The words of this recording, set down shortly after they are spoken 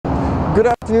Good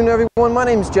afternoon, everyone. My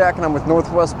name is Jack and I'm with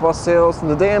Northwest Bus Sales, and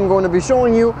today I'm going to be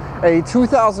showing you a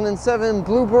 2007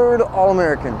 Bluebird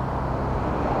All-American.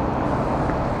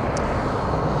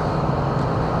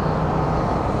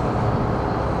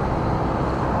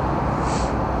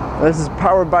 This is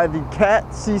powered by the Cat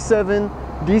C7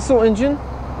 diesel engine.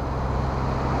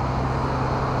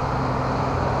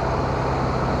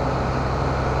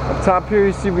 Up top here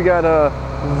you see we got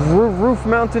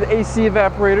roof-mounted AC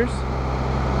evaporators.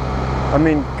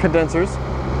 Condensers.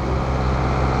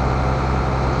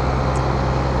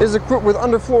 It is equipped with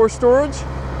underfloor storage.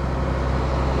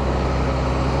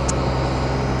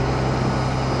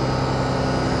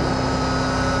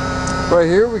 Right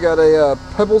here we got a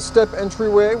pebble step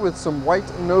entryway with some white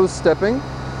nose stepping.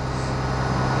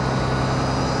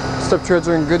 Step treads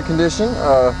are in good condition.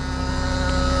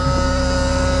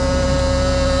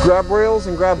 Grab rails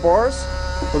and grab bars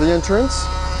for the entrance.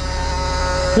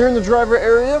 Here in the driver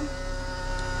area,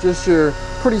 just your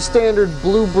pretty standard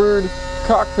Bluebird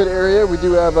cockpit area. We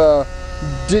do have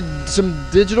some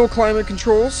digital climate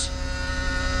controls.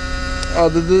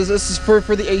 This is for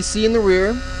the AC in the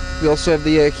rear. We also have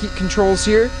the heat controls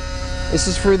here. This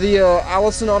is for the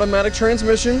Allison automatic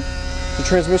transmission, the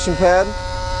transmission pad.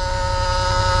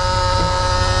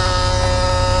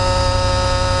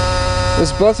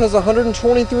 This bus has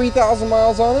 123,000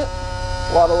 miles on it.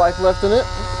 A lot of life left in it.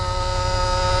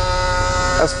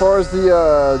 As far as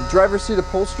the driver's seat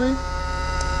upholstery,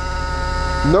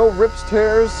 no rips,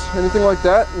 tears, anything like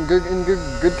that, in good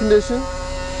condition.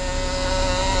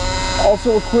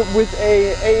 Also equipped with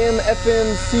a AM,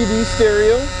 FM, CD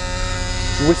stereo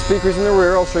with speakers in the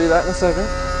rear. I'll show you that in a second.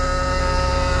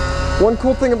 One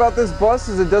cool thing about this bus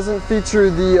is it doesn't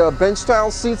feature the bench style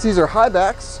seats. These are high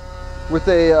backs with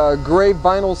a gray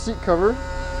vinyl seat cover.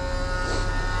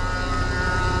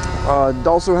 It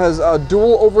also has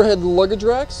dual overhead luggage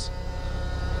racks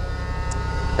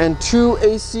and 2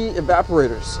 AC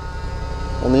evaporators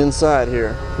on the inside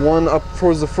here. One up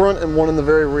towards the front and one in the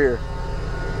very rear.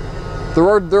 There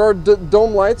are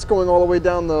dome lights going all the way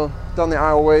down the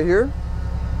aisleway here,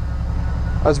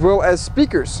 as well as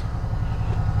speakers.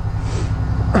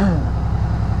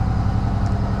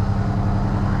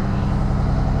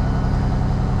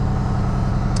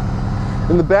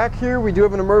 In the back here, we do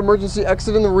have an emergency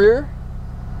exit in the rear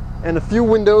and a few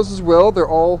windows as well. They're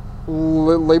all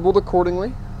labeled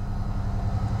accordingly.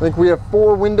 I think we have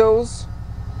 4 windows,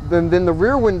 then the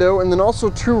rear window, and then also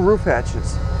 2 roof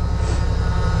hatches.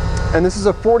 And this is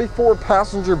a 44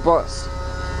 passenger bus,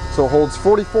 so it holds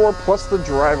 44 plus the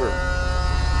driver.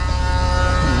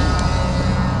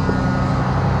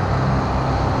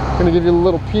 Gonna give you a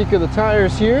little peek of the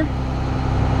tires here.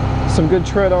 Some good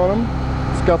tread on them.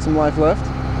 It's got some life left.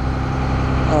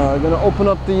 Gonna open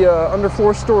up the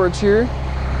underfloor storage here.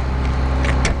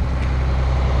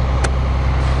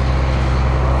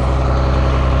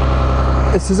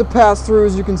 This is a pass-through,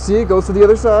 as you can see. It goes to the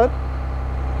other side.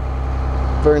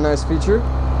 Very nice feature.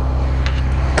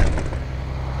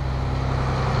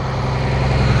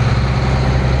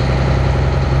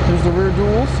 Here's the rear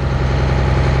duals.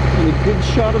 And a good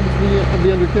shot of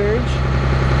the undercarriage.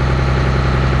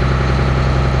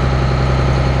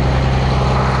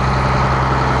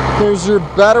 There's your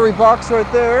battery box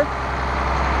right there.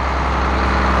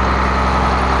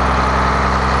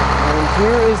 And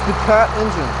here is the Cat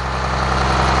engine.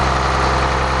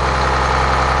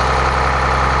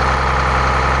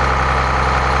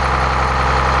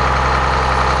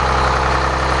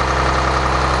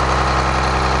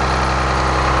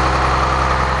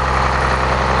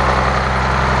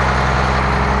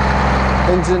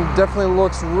 Engine definitely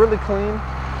looks really clean.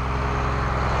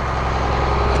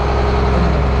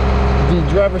 The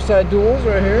driver's side duals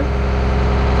right here.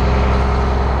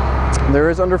 There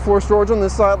is underfloor storage on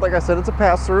this side. Like I said, it's a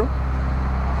pass-through.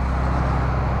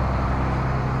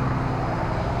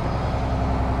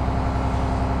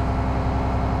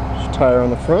 Tire on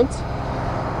the front.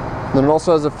 And then it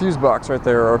also has a fuse box right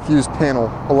there, or a fuse panel,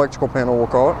 electrical panel we'll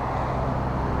call it.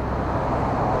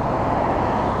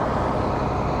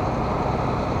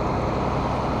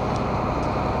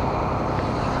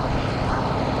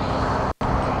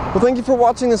 Well, thank you for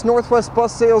watching this Northwest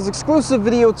Bus Sales exclusive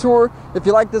video tour. If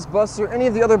you like this bus or any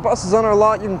of the other buses on our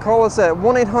lot, you can call us at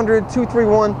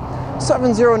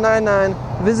 1-800-231-7099.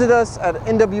 Visit us at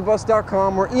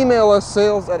nwbus.com or email us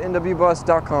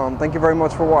sales@nwbus.com. Thank you very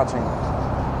much for watching.